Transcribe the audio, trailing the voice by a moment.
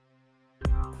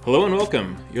Hello and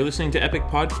welcome. You're listening to Epic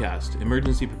Podcast,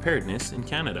 Emergency Preparedness in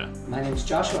Canada. My name's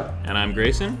Joshua. And I'm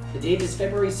Grayson. The date is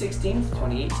February 16th,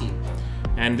 2018.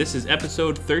 And this is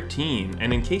episode 13.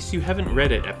 And in case you haven't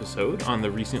read it episode on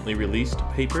the recently released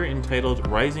paper entitled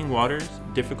Rising Waters,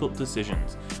 Difficult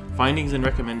Decisions, Findings and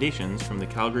Recommendations from the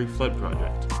Calgary Flood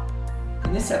Project.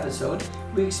 In this episode,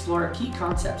 we explore key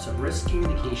concepts of risk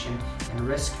communication and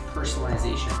risk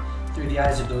personalization through the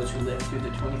eyes of those who lived through the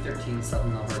 2013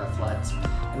 Southern Alberta floods.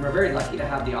 And we're very lucky to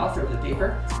have the author of the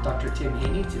paper, Dr. Tim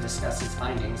Haney, to discuss his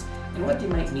findings and what they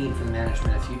might mean for the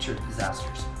management of future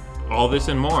disasters. All this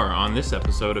and more on this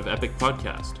episode of Epic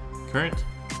Podcast. Current,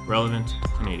 relevant,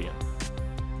 Canadian.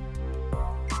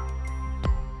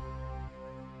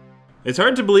 It's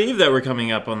hard to believe that we're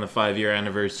coming up on the 5-year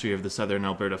anniversary of the Southern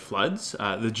Alberta floods.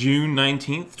 The June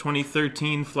 19th,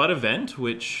 2013 flood event,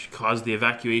 which caused the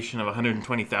evacuation of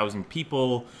 120,000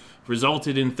 people,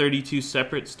 resulted in 32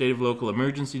 separate state of local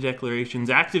emergency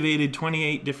declarations, activated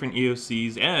 28 different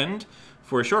EOCs, and,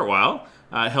 for a short while,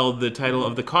 held the title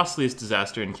of the costliest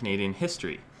disaster in Canadian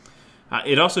history.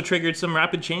 It also triggered some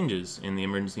rapid changes in the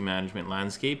emergency management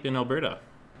landscape in Alberta.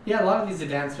 Yeah, a lot of these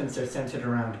advancements are centered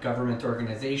around government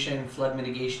organization, flood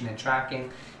mitigation and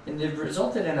tracking, and they've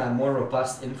resulted in a more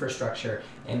robust infrastructure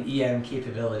and EM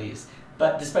capabilities.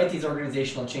 But despite these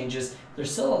organizational changes, there's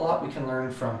still a lot we can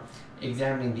learn from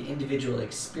examining the individual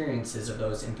experiences of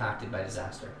those impacted by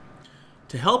disaster.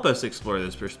 To help us explore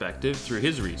this perspective through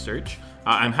his research,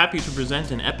 I'm happy to present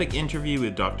an epic interview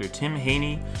with Dr. Tim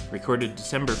Haney, recorded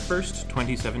December 1st,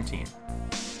 2017.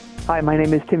 Hi, my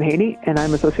name is Tim Haney, and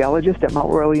I'm a sociologist at Mount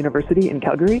Royal University in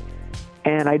Calgary,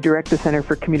 and I direct the Center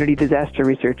for Community Disaster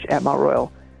Research at Mount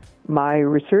Royal. My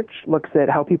research looks at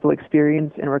how people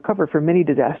experience and recover from many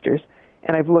disasters,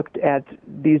 and I've looked at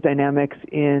these dynamics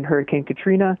in Hurricane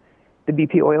Katrina, the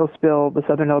BP oil spill, the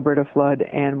Southern Alberta flood,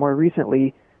 and more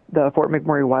recently, the Fort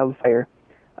McMurray wildfire.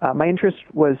 My interest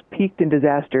was piqued in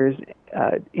disasters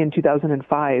in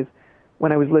 2005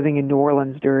 when I was living in New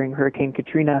Orleans during Hurricane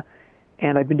Katrina,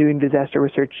 and I've been doing disaster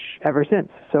research ever since.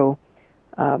 So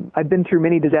I've been through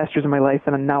many disasters in my life,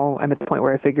 and now I'm at the point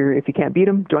where I figure if you can't beat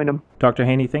them, join them. Dr.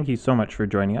 Haney, thank you so much for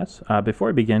joining us. Before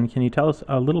we begin, can you tell us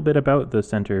a little bit about the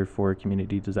Center for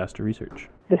Community Disaster Research?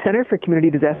 The Center for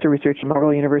Community Disaster Research at Mount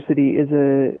Royal University is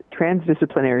a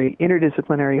transdisciplinary,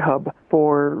 interdisciplinary hub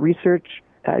for research,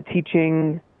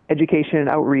 teaching, education, and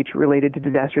outreach related to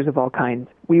disasters of all kinds.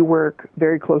 We work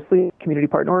very closely with community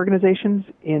partner organizations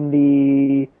in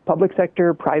the public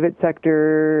sector, private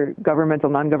sector, governmental,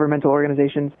 non-governmental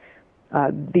organizations.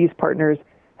 These partners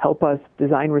help us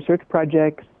design research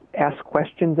projects, ask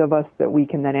questions of us that we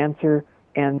can then answer,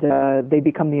 and they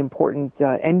become the important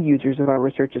end users of our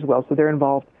research as well. So they're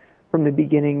involved from the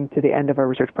beginning to the end of our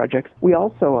research projects. We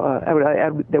also, I would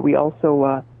add that we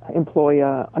also employ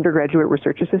undergraduate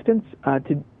research assistants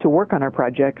to work on our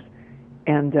projects,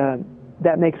 and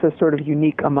that makes us sort of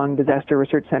unique among disaster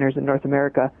research centers in North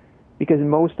America, because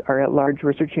most are at large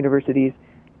research universities,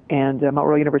 and Mount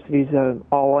Royal University is an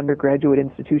all undergraduate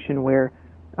institution where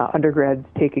undergrads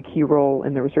take a key role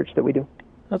in the research that we do.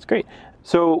 That's great.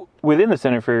 So within the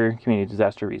Center for Community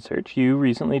Disaster Research, you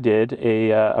recently did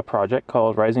a project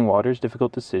called Rising Waters,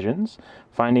 Difficult Decisions,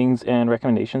 Findings and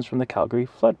Recommendations from the Calgary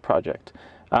Flood Project.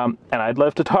 And I'd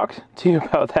love to talk to you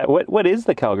about that. What is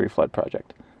the Calgary Flood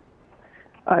Project?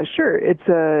 Sure. It's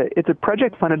a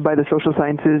project funded by the Social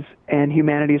Sciences and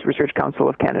Humanities Research Council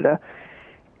of Canada.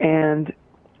 And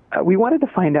we wanted to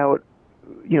find out,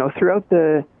 throughout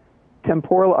the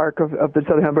temporal arc of the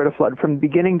Southern Alberta flood, from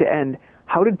beginning to end,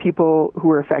 how did people who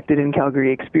were affected in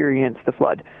Calgary experience the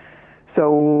flood?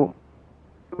 So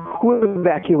who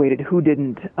evacuated, who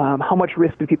didn't? How much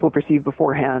risk did people perceive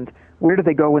beforehand? Where did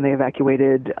they go when they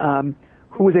evacuated?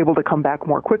 Who was able to come back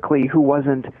more quickly? Who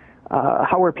wasn't?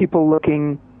 How are people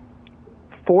looking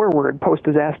forward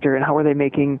post-disaster, and how are they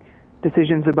making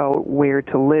decisions about where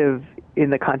to live in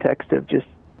the context of just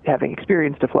having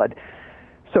experienced a flood?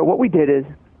 So what we did is,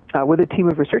 with a team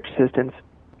of research assistants,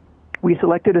 we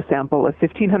selected a sample of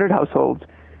 1,500 households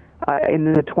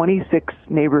in the 26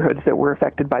 neighborhoods that were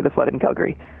affected by the flood in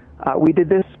Calgary. We did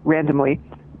this randomly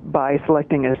by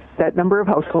selecting a set number of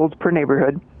households per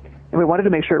neighborhood, and we wanted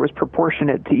to make sure it was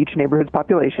proportionate to each neighborhood's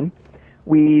population.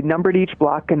 We numbered each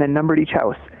block and then numbered each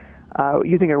house.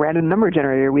 Using a random number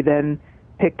generator, we then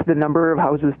picked the number of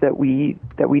houses that we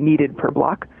needed per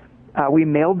block. We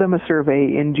mailed them a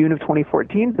survey in June of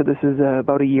 2014, so this is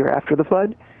about a year after the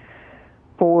flood.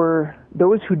 For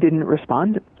those who didn't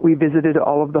respond, we visited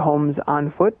all of the homes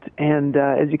on foot, and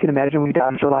as you can imagine, we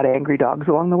dodged a lot of angry dogs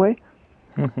along the way.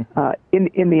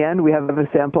 In the end, we have a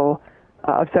sample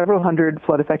of several hundred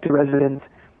flood-affected residents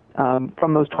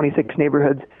from those 26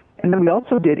 neighborhoods. And then we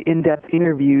also did in-depth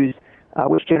interviews,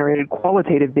 which generated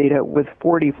qualitative data with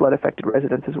 40 flood-affected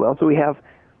residents as well. So we have,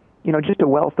 just a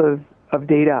wealth of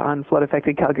data on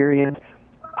flood-affected Calgarians.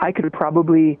 I could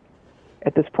probably,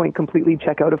 at this point, completely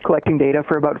check out of collecting data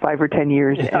for about 5 or 10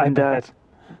 years. Yeah, and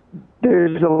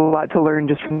there's a lot to learn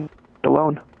just from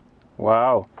alone.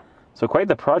 Wow. So quite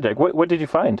the project. What did you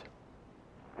find?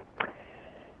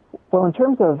 Well, in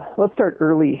terms of, let's start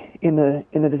early in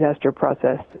the disaster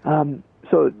process.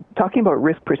 So talking about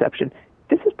risk perception,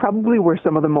 this is probably where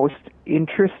some of the most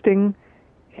interesting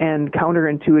and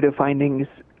counterintuitive findings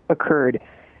occurred.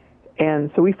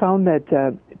 And so we found that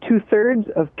 2/3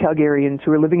 of Calgarians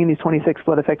who were living in these 26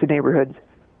 flood-affected neighborhoods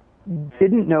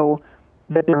didn't know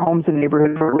that their homes and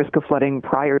neighborhoods were at risk of flooding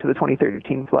prior to the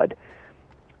 2013 flood.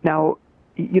 Now,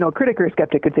 a critic or a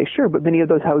skeptic could say, sure, but many of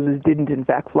those houses didn't in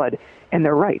fact flood, and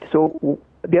they're right. So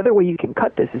the other way you can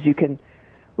cut this is you can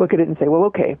look at it and say, well,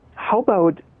 okay, how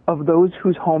about of those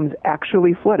whose homes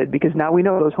actually flooded? Because now we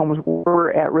know those homes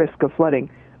were at risk of flooding.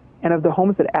 And of the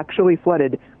homes that actually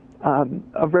flooded,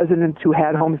 of residents who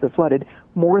had homes that flooded,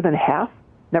 more than half,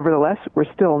 nevertheless, were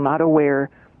still not aware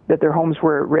that their homes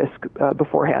were at risk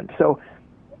beforehand. So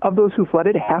of those who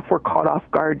flooded, half were caught off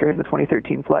guard during the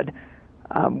 2013 flood,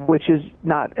 which is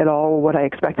not at all what I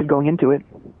expected going into it.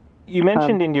 You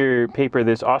mentioned in your paper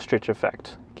this ostrich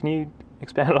effect. Can you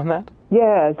expand on that?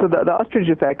 Yeah, so the ostrich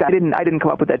effect, I didn't come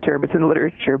up with that term, it's in the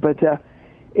literature, but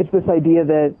it's this idea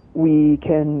that we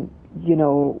can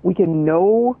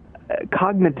know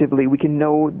cognitively, we can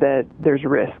know that there's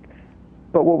risk.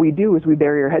 But what we do is we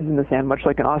bury our heads in the sand, much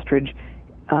like an ostrich,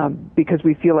 because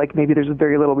we feel like maybe there's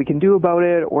very little we can do about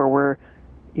it, or we're,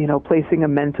 placing a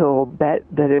mental bet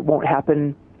that it won't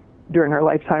happen during our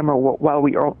lifetime or while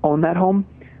we own that home.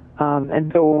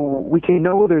 And so we can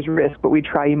know there's risk, but we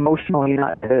try emotionally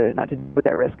not to deal with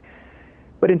that risk.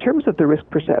 But in terms of the risk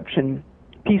perception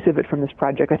piece of it from this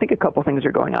project, I think a couple things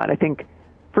are going on. I think,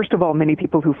 first of all, many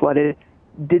people who flooded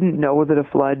didn't know that a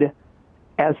flood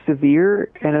as severe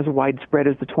and as widespread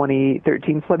as the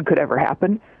 2013 flood could ever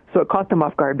happen. So it caught them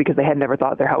off guard because they had never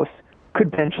thought their house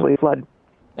could potentially flood.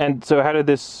 And so how did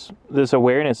this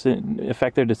awareness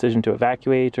affect their decision to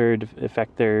evacuate or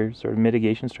affect their sort of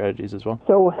mitigation strategies as well?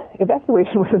 So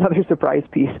evacuation was another surprise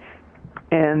piece.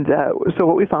 And so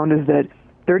what we found is that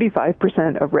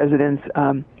 35% of residents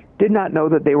did not know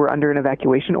that they were under an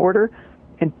evacuation order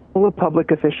until a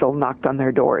public official knocked on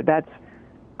their door. That's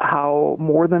how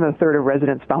more than a third of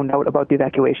residents found out about the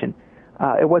evacuation.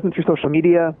 It wasn't through social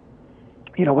media,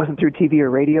 it wasn't through TV or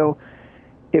radio.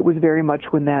 It was very much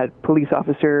when that police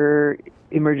officer,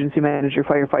 emergency manager,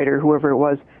 firefighter, whoever it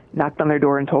was, knocked on their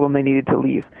door and told them they needed to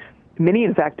leave. Many,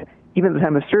 in fact, even at the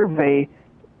time of survey,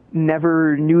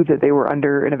 never knew that they were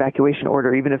under an evacuation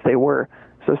order, even if they were.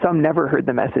 So some never heard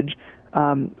the message,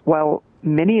 while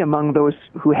many among those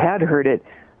who had heard it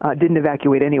didn't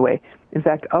evacuate anyway. In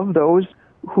fact, of those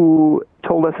who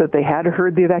told us that they had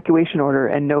heard the evacuation order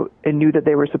and knew that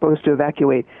they were supposed to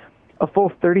evacuate, a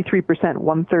full 33%,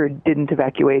 1/3, didn't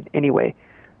evacuate anyway.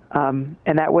 And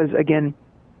that was, again,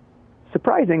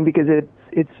 surprising because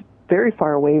it's very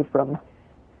far away from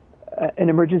an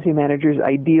emergency manager's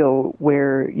ideal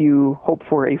where you hope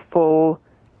for a full,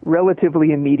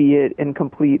 relatively immediate and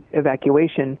complete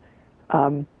evacuation.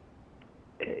 And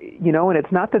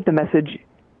it's not that the message,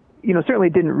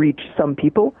 certainly didn't reach some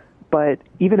people, but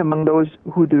even among those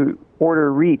who the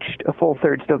order reached, a full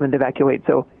third still didn't evacuate.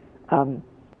 So,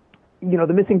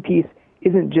 the missing piece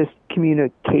isn't just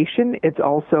communication, it's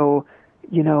also,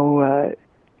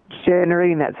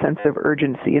 generating that sense of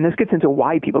urgency. And this gets into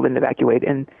why people didn't evacuate.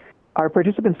 And our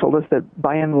participants told us that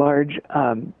by and large,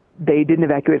 they didn't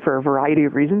evacuate for a variety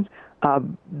of reasons.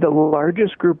 The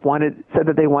largest group said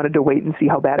that they wanted to wait and see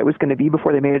how bad it was going to be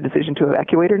before they made a decision to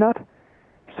evacuate or not.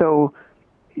 So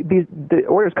the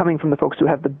orders coming from the folks who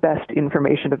have the best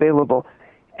information available,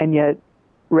 and yet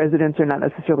residents are not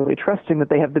necessarily trusting that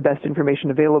they have the best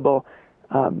information available.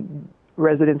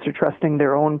 Residents are trusting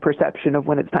their own perception of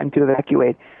when it's time to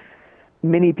evacuate.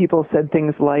 Many people said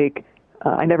things like,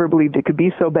 I never believed it could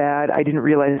be so bad. I didn't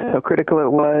realize how critical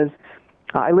it was.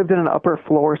 I lived in an upper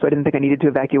floor, so I didn't think I needed to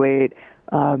evacuate.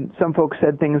 Some folks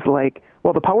said things like,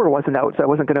 well, the power wasn't out, so I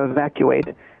wasn't going to evacuate.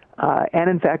 And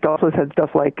in fact, also said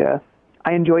stuff like,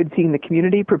 I enjoyed seeing the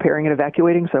community preparing and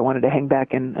evacuating, so I wanted to hang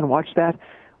back and watch that.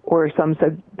 Or some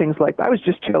said things like, I was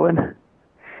just chilling,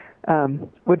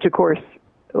 which, of course,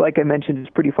 like I mentioned, is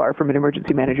pretty far from an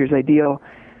emergency manager's ideal.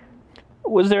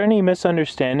 Was there any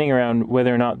misunderstanding around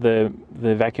whether or not the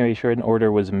evacuation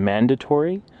order was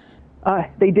mandatory?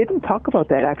 They didn't talk about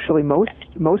that, actually.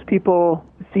 Most people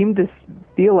seemed to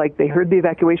feel like they heard the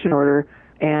evacuation order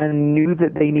and knew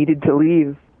that they needed to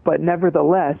leave, but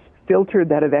nevertheless filtered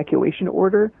that evacuation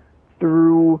order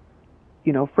through,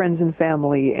 friends and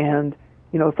family, and,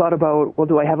 thought about, well,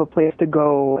 do I have a place to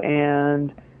go,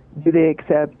 and do they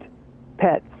accept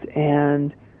pets,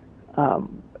 and,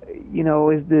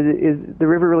 is the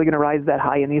river really going to rise that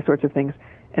high, and these sorts of things.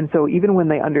 And so even when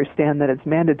they understand that it's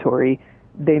mandatory,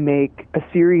 they make a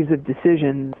series of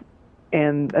decisions,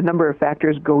 and a number of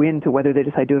factors go into whether they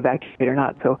decide to evacuate or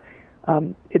not. So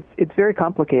it's very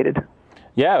complicated.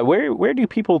 Yeah, where do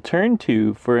people turn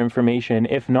to for information,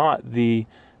 if not the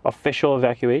official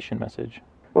evacuation message?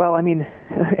 Well, I mean,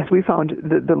 as we found,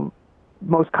 the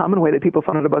most common way that people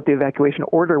found out about the evacuation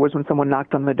order was when someone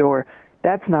knocked on the door.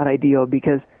 That's not ideal,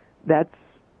 because that's,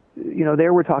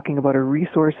 there we're talking about a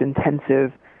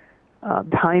resource-intensive,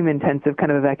 time-intensive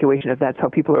kind of evacuation, if that's how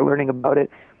people are learning about it.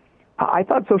 I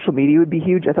thought social media would be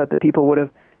huge. I thought that people would have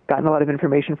gotten a lot of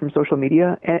information from social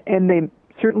media, and they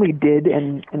certainly did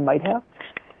and might have.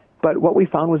 But what we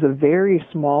found was a very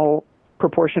small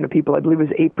proportion of people, I believe it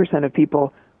was 8% of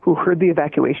people who heard the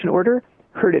evacuation order,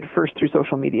 heard it first through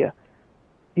social media.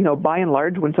 By and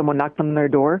large, when someone knocked on their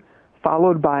door,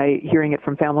 followed by hearing it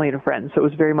from family and friends. So it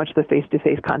was very much the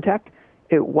face-to-face contact.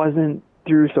 It wasn't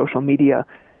through social media.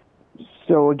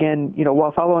 So again,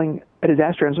 while following a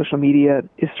disaster on social media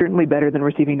is certainly better than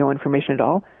receiving no information at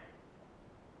all,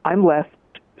 I'm left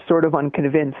sort of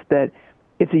unconvinced that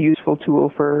it's a useful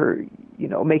tool for,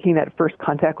 making that first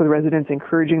contact with residents,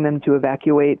 encouraging them to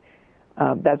evacuate,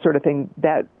 that sort of thing.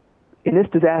 That, in this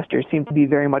disaster, seemed to be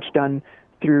very much done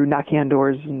through knocking on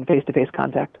doors and face-to-face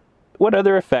contact. What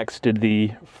other effects did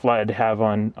the flood have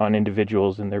on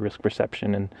individuals and their risk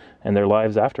perception and their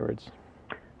lives afterwards?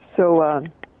 So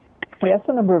we asked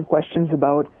a number of questions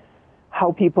about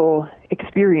how people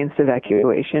experienced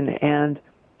evacuation, and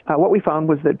what we found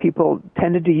was that people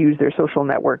tended to use their social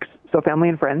networks, so family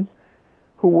and friends,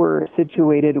 who were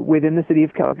situated within the city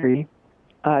of Calgary,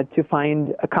 to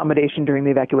find accommodation during the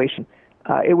evacuation.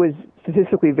 It was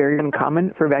statistically very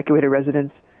uncommon for evacuated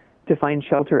residents to find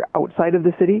shelter outside of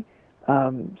the city,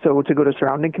 so to go to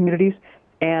surrounding communities,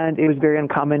 and it was very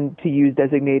uncommon to use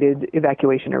designated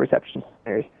evacuation or reception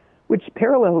centers, which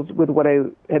parallels with what I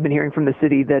have been hearing from the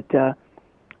city, that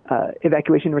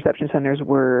evacuation reception centers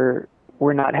were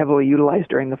not heavily utilized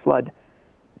during the flood.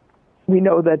 We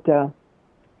know that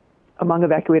among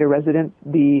evacuated residents,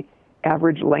 the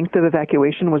average length of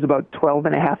evacuation was about 12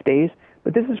 and a half days,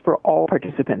 but this is for all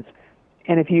participants.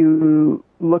 And if you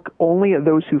look only at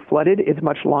those who flooded, it's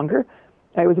much longer.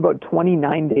 It was about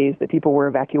 29 days that people were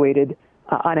evacuated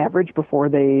on average before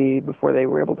they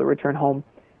were able to return home.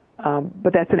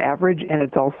 But that's an average, and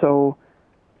it's also,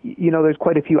 there's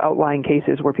quite a few outlying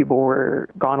cases where people were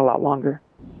gone a lot longer.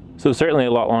 So certainly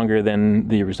a lot longer than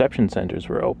the reception centers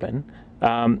were open.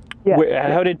 Yeah.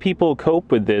 How did people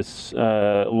cope with this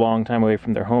long time away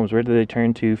from their homes? Where did they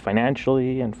turn to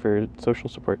financially and for social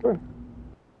support? Sure.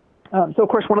 So of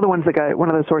course, one of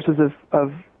the sources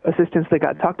of assistance that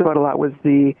got talked about a lot was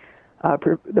the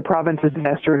province's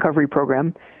disaster recovery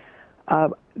program.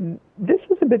 This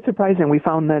was a bit surprising. We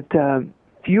found that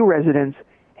few residents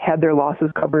had their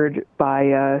losses covered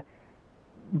by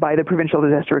the provincial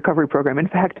disaster recovery program. In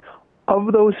fact,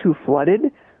 of those who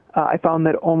flooded, I found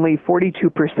that only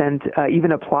 42%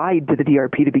 even applied to the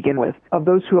DRP to begin with. Of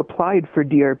those who applied for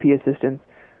DRP assistance,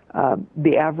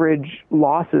 the average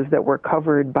losses that were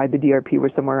covered by the DRP were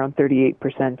somewhere around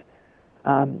 38%.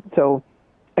 So,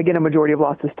 again, a majority of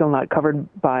losses still not covered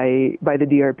by the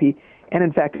DRP. And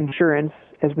in fact, insurance,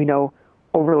 as we know,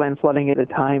 overland flooding at the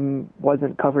time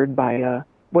wasn't covered by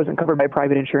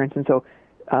private insurance, and so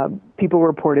people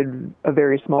reported a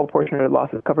very small portion of their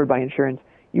losses covered by insurance.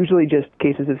 Usually, just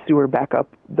cases of sewer backup.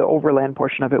 The overland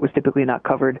portion of it was typically not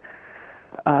covered.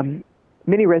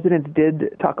 Many residents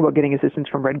did talk about getting assistance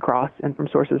from Red Cross and from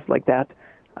sources like that,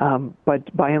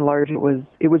 but by and large, it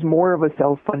was more of a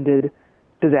self-funded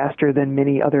disaster than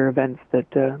many other events that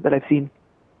I've seen.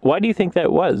 Why do you think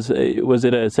that was? Was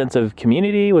it a sense of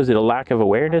community? Was it a lack of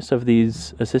awareness of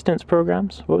these assistance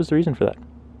programs? What was the reason for that?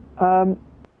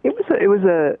 It was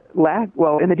a lack.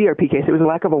 Well, in the DRP case, it was a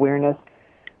lack of awareness.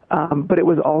 But it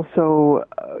was also,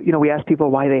 we asked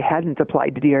people why they hadn't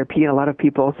applied to DRP, and a lot of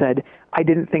people said, I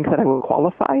didn't think that I would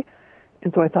qualify.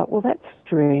 And so I thought, well, that's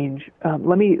strange.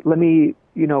 Let me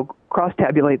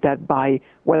cross-tabulate that by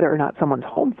whether or not someone's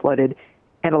home flooded.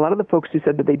 And a lot of the folks who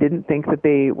said that they didn't think that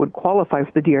they would qualify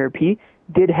for the DRP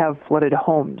did have flooded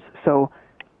homes. So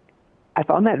I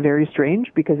found that very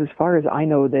strange, because as far as I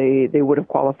know, they would have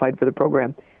qualified for the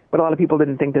program. but a lot of people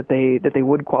didn't think that they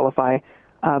would qualify.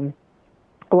 A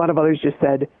lot of others just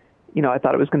said, I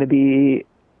thought it was going to be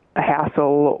a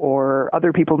hassle, or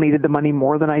other people needed the money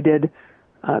more than I did,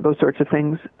 those sorts of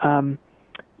things.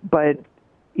 But,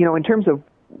 in terms of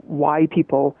why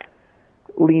people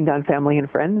leaned on family and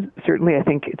friends, certainly I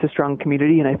think it's a strong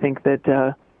community, and I think that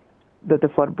the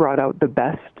flood brought out the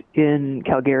best in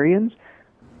Calgarians.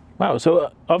 Wow.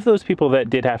 So of those people that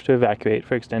did have to evacuate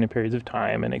for extended periods of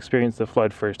time and experience the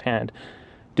flood firsthand,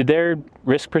 did their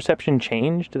risk perception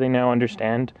change? Do they now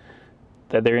understand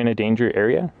that they're in a danger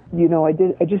area?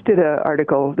 I just did an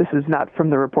article. This is not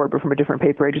from the report, but from a different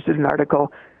paper. I just did an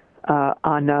article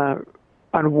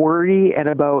on worry and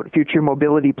about future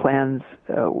mobility plans,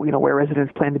 where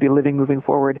residents plan to be living moving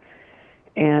forward.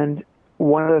 And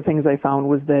one of the things I found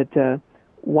was that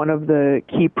one of the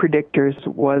key predictors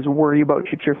was worry about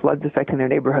future floods affecting their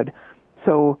neighborhood.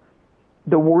 So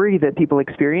the worry that people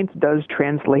experience does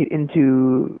translate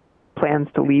into plans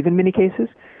to leave in many cases.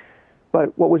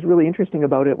 But what was really interesting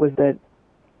about it was that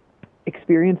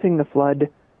experiencing the flood,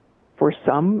 for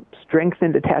some,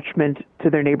 strengthened attachment to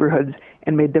their neighborhoods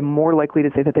and made them more likely to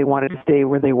say that they wanted to stay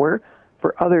where they were.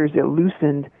 For others, it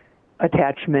loosened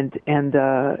attachment and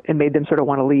made them sort of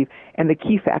want to leave. And the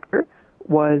key factor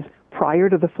was, prior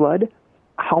to the flood,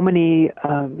 how many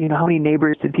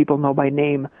neighbors did people know by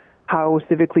name? How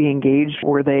civically engaged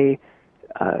were they,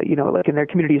 like in their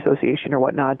community association or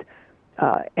whatnot?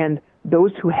 And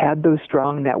those who had those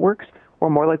strong networks were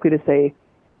more likely to say,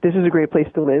 this is a great place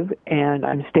to live and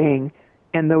I'm staying.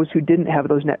 And those who didn't have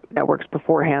those networks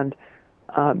beforehand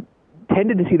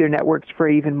tended to see their networks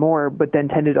fray even more, but then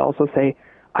tended to also say,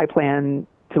 I plan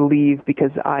to leave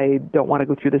because I don't want to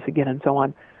go through this again, and so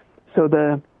on. So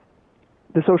the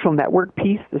social network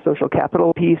piece, the social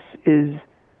capital piece, is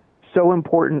so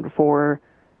important for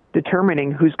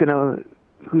determining who's going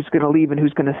to leave and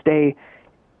who's going to stay,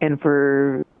 and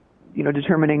for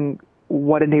determining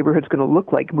what a neighborhood's going to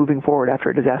look like moving forward after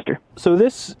a disaster. So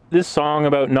this song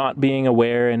about not being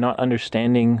aware and not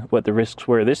understanding what the risks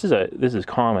were, this is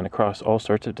common across all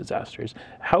sorts of disasters.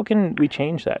 How can we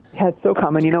change that? Yeah, it's so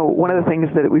common. One of the things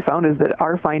that we found is that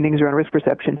our findings around risk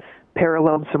perception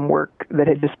paralleled some work that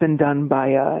had just been done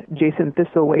by Jason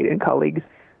Thistlethwaite and colleagues.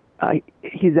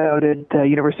 He's out at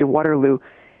University of Waterloo,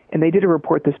 and they did a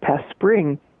report this past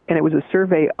spring, and it was a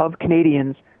survey of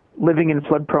Canadians living in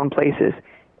flood-prone places.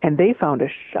 And they found a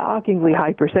shockingly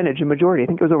high percentage, a majority, I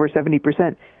think it was over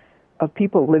 70%, of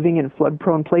people living in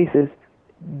flood-prone places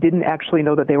didn't actually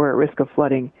know that they were at risk of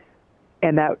flooding.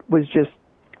 And that was just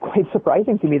quite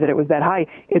surprising to me that it was that high.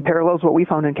 It parallels what we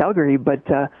found in Calgary, but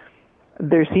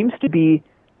there seems to be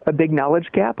a big knowledge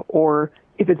gap, or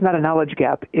if it's not a knowledge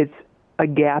gap, it's a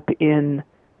gap in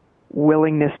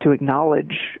willingness to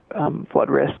acknowledge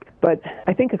flood risk. But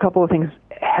I think a couple of things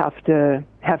have to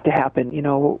happen.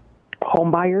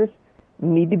 Home buyers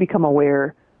need to become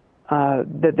aware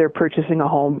that they're purchasing a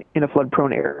home in a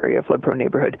flood-prone area, a flood-prone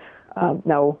neighborhood.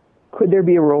 Now, could there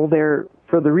be a role there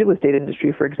for the real estate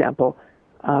industry, for example?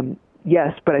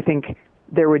 Yes, but I think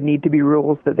there would need to be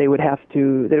rules that that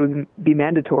would be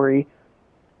mandatory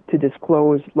to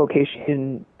disclose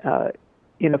location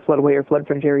in a floodway or flood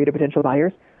fringe area to potential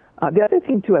buyers. The other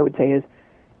thing, too, I would say is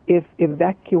if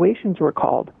evacuations were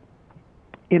called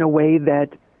in a way that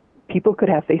people could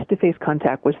have face-to-face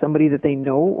contact with somebody that they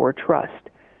know or trust,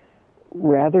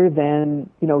 rather than,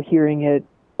 hearing it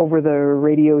over the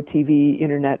radio, TV,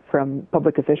 internet from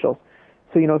public officials.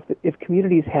 So, if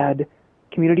communities had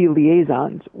community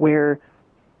liaisons where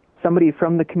somebody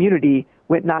from the community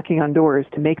went knocking on doors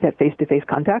to make that face-to-face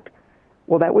contact,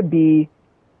 well, that would be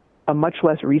a much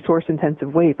less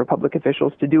resource-intensive way for public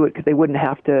officials to do it, because they wouldn't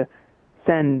have to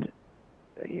send,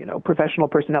 professional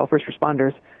personnel, first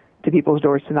responders, to people's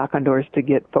doors to knock on doors to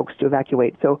get folks to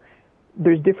evacuate. So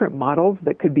there's different models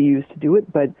that could be used to do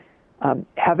it, but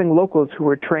having locals who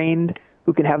are trained,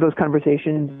 who can have those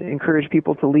conversations, encourage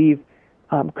people to leave,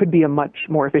 could be a much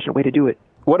more efficient way to do it.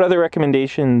 What other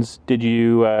recommendations did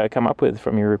you come up with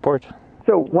from your report?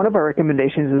 So one of our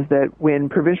recommendations is that when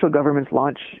provincial governments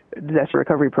launch disaster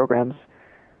recovery programs,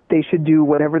 they should do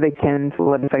whatever they can to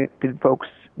let affected folks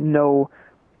know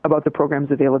about the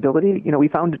program's availability. We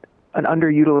found an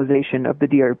underutilization of the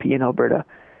DRP in Alberta.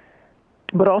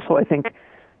 But also, I think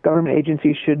government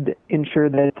agencies should ensure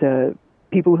that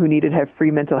people who need it have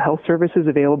free mental health services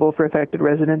available for affected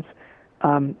residents.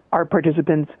 Our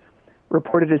participants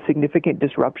reported a significant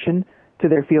disruption to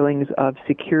their feelings of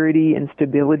security and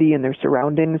stability in their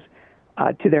surroundings,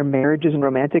 to their marriages and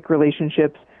romantic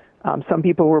relationships. Some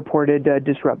people reported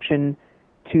disruption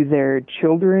to their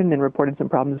children and reported some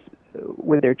problems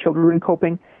with their children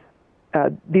coping.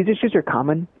 these issues are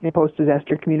common in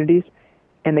post-disaster communities,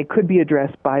 and they could be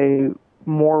addressed by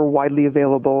more widely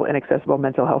available and accessible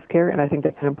mental health care, and I think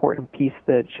that's an important piece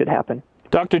that should happen.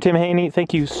 Dr. Tim Haney,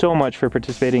 thank you so much for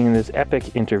participating in this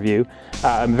epic interview.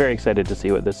 I'm very excited to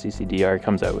see what the CCDR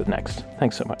comes out with next.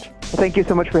 Thanks so much. Well, thank you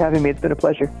so much for having me. It's been a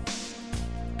pleasure.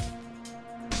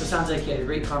 So it sounds like you had a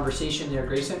great conversation there,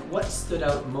 Grayson. What stood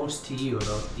out most to you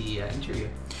about the interview?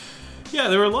 Yeah,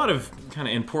 there were a lot of kind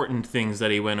of important things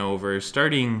that he went over,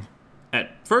 starting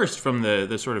at first from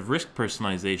the sort of risk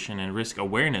personalization and risk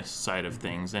awareness side of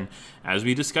things. And as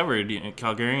we discovered,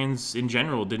 Calgarians in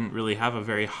general didn't really have a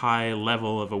very high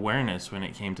level of awareness when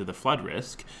it came to the flood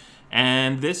risk.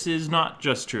 And this is not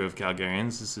just true of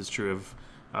Calgarians, this is true of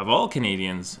all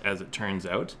Canadians, as it turns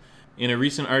out. In a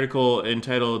recent article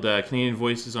entitled Canadian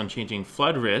Voices on Changing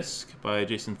Flood Risk by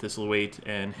Jason Thistlethwaite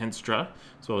and Henstra,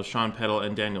 as well as Sean Peddle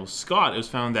and Daniel Scott, it was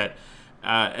found that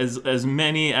as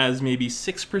many as maybe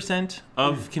 6%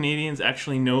 of Canadians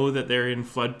actually know that they're in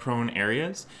flood-prone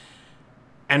areas.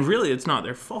 And really, it's not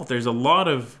their fault. There's a lot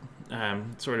of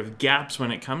sort of gaps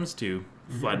when it comes to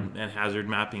flood and hazard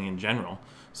mapping in general.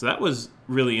 So that was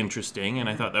really interesting, and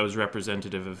I thought that was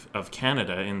representative of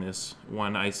Canada in this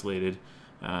one isolated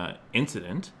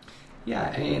incident.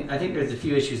 Yeah, I mean, I think there's a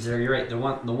few issues there. You're right. The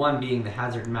one being the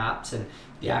hazard maps and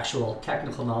the actual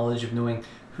technical knowledge of knowing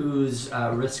who's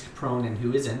risk prone and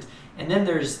who isn't. And then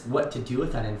there's what to do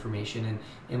with that information.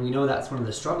 And we know that's one of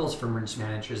the struggles for emergency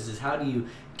managers is how do you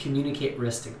communicate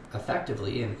risk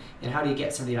effectively and how do you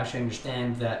get somebody to actually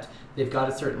understand that they've got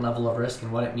a certain level of risk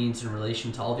and what it means in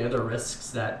relation to all the other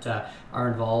risks that are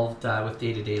involved with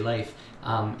day-to-day life.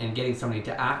 And getting somebody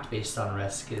to act based on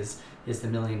risk is the $1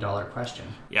 million question.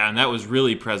 Yeah, and that was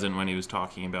really present when he was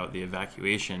talking about the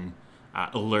evacuation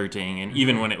alerting, and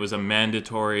even when it was a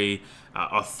mandatory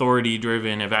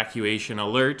authority-driven evacuation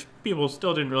alert, people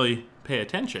still didn't really pay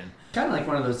attention. Kind of like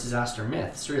one of those disaster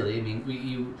myths, really. I mean,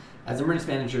 you as emergency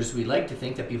managers, we like to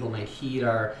think that people might heed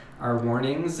our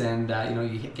warnings, and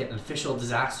you get an official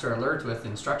disaster alert with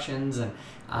instructions, and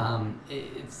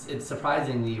it's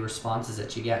surprising the responses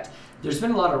that you get. There's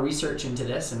been a lot of research into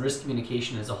this, and risk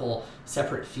communication is a whole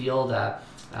separate field.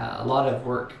 A lot of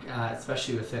work,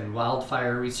 especially within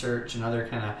wildfire research and other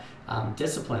kind of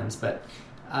disciplines, but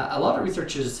a lot of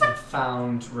researchers have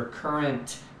found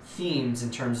recurrent themes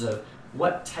in terms of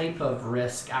what type of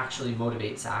risk actually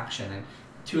motivates action, and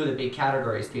two of the big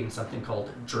categories being something called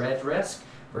dread risk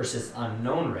versus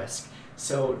unknown risk.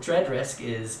 So dread risk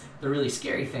is the really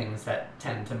scary things that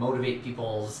tend to motivate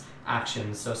people's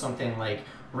actions. So something like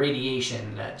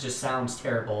radiation that just sounds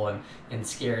terrible and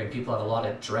scary, and people have a lot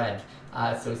of dread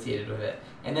associated with it.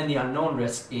 And then the unknown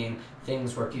risk being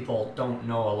things where people don't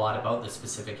know a lot about the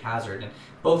specific hazard. And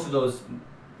both of those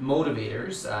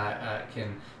motivators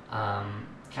can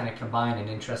kind of combine in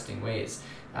interesting ways.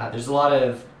 There's a lot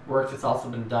of work that's also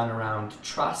been done around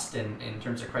trust in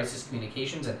terms of crisis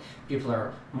communications, and people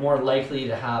are more likely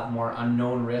to have more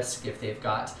unknown risk if they've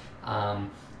got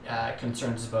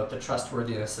concerns about the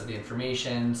trustworthiness of the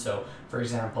information. So, for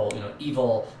example,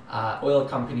 evil oil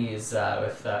companies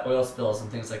with oil spills and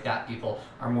things like that, people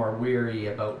are more weary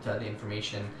about the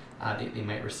information they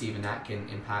might receive, and that can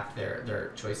impact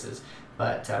their choices.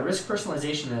 But risk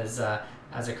personalization as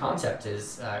a concept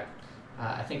is,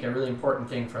 I think, a really important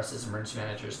thing for us as emergency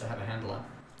managers to have a handle on.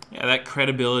 Yeah, that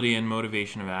credibility and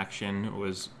motivation of action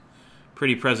was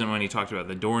pretty present when he talked about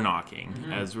the door knocking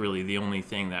as really the only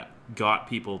thing that got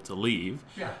people to leave.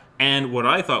 Yeah. And what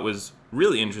I thought was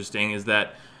really interesting is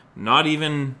that not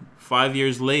even 5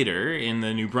 years later, in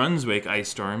the New Brunswick ice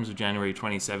storms of January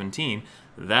 2017,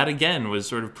 that again was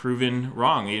sort of proven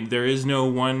wrong. There is no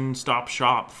one-stop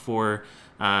shop for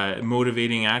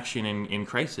motivating action in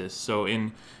crisis. So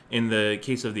in the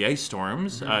case of the ice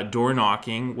storms, door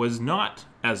knocking was not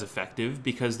as effective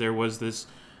because there was this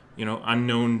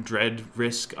unknown dread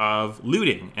risk of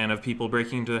looting and of people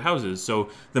breaking into the houses. So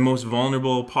the most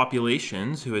vulnerable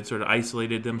populations who had sort of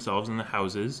isolated themselves in the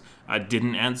houses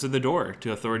didn't answer the door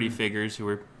to authority figures who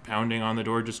were pounding on the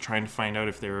door just trying to find out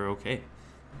if they were okay.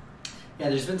 Yeah,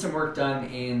 there's been some work done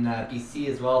in BC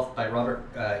as well by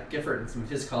Robert Gifford and some of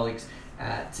his colleagues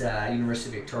at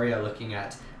University of Victoria looking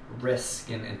at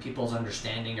risk and people's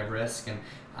understanding of risk, and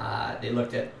they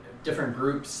looked at different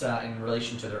groups in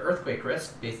relation to their earthquake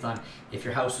risk based on if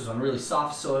your house was on really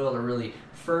soft soil or really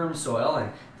firm soil,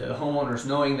 and the homeowners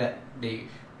knowing that they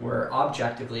were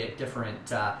objectively at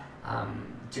different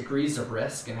degrees of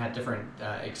risk and had different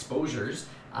exposures,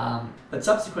 but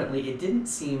subsequently it didn't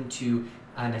seem to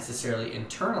necessarily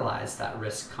internalize that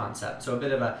risk concept. So a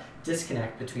bit of a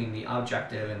disconnect between the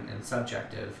objective and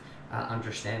subjective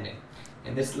understanding.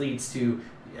 And this leads to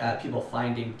people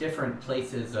finding different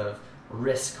places of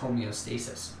risk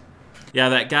homeostasis. Yeah,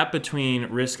 that gap between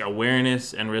risk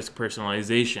awareness and risk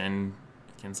personalization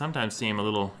can sometimes seem a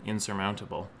little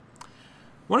insurmountable.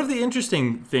 One of the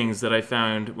interesting things that I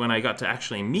found when I got to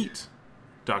actually meet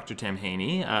Dr. Tim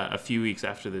Haney a few weeks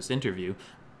after this interview,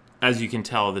 as you can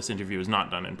tell, this interview was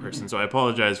not done in person, so I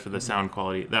apologize for the sound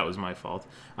quality. That was my fault.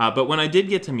 But when I did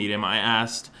get to meet him, I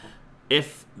asked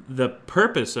if the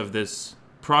purpose of this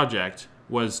project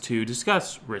was to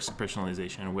discuss risk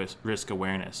personalization, risk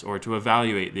awareness, or to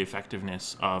evaluate the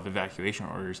effectiveness of evacuation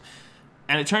orders.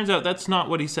 And it turns out that's not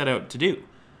what he set out to do.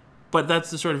 But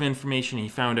that's the sort of information he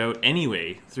found out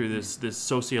anyway through this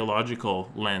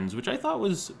sociological lens, which I thought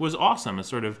was awesome, a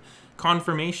sort of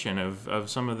confirmation of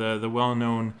some of the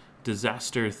well-known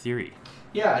disaster theory.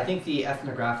 Yeah, I think the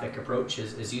ethnographic approach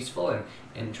is useful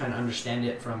in trying to understand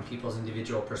it from people's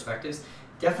individual perspectives.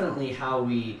 Definitely how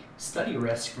we study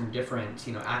risk from different,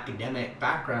 academic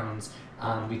backgrounds,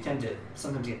 we tend to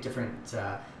sometimes get different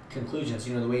conclusions.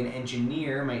 The way an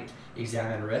engineer might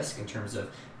examine risk in terms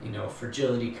of,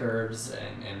 fragility curves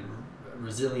and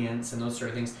resilience and those sort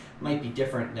of things might be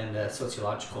different than the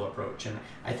sociological approach. And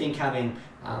I think having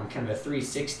kind of a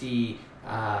 360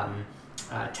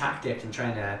 tactic and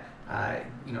trying to,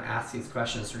 ask these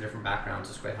questions from different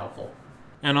backgrounds is quite helpful.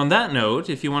 And on that note,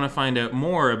 if you want to find out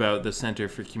more about the Center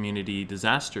for Community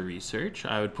Disaster Research,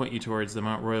 I would point you towards the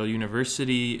Mount Royal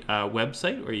University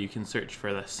website, where you can search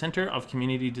for the Center of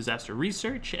Community Disaster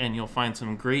Research, and you'll find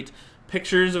some great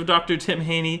pictures of Dr. Tim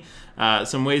Haney,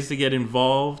 some ways to get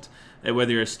involved,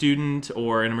 whether you're a student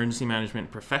or an emergency management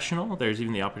professional. There's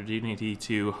even the opportunity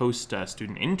to host a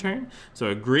student intern. So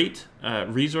a great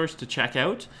resource to check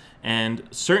out, and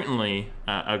certainly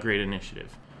a great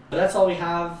initiative. But that's all we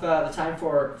have the time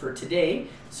for today.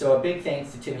 So a big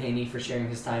thanks to Tim Haney for sharing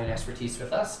his time and expertise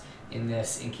with us in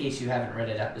this, in case you haven't read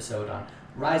an episode on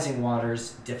Rising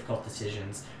Waters, Difficult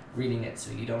Decisions, reading it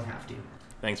so you don't have to.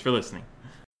 Thanks for listening.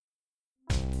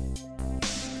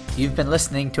 You've been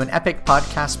listening to an Epic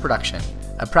Podcast production,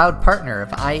 a proud partner of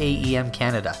IAEM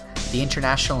Canada, the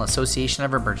International Association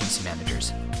of Emergency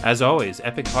Managers. As always,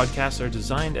 Epic Podcasts are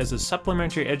designed as a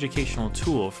supplementary educational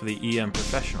tool for the EM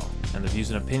professional, and the views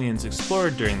and opinions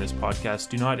explored during this podcast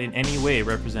do not in any way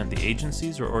represent the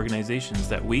agencies or organizations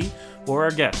that we or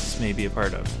our guests may be a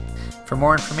part of. For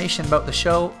more information about the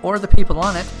show or the people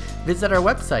on it, visit our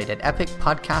website at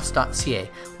epicpodcast.ca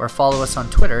or follow us on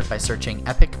Twitter by searching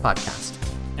Epic Podcast.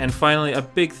 And finally, a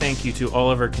big thank you to all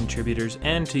of our contributors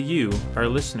and to you, our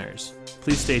listeners.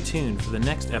 Please stay tuned for the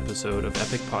next episode of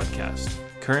Epic Podcast.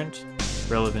 Current,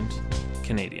 relevant,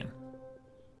 Canadian.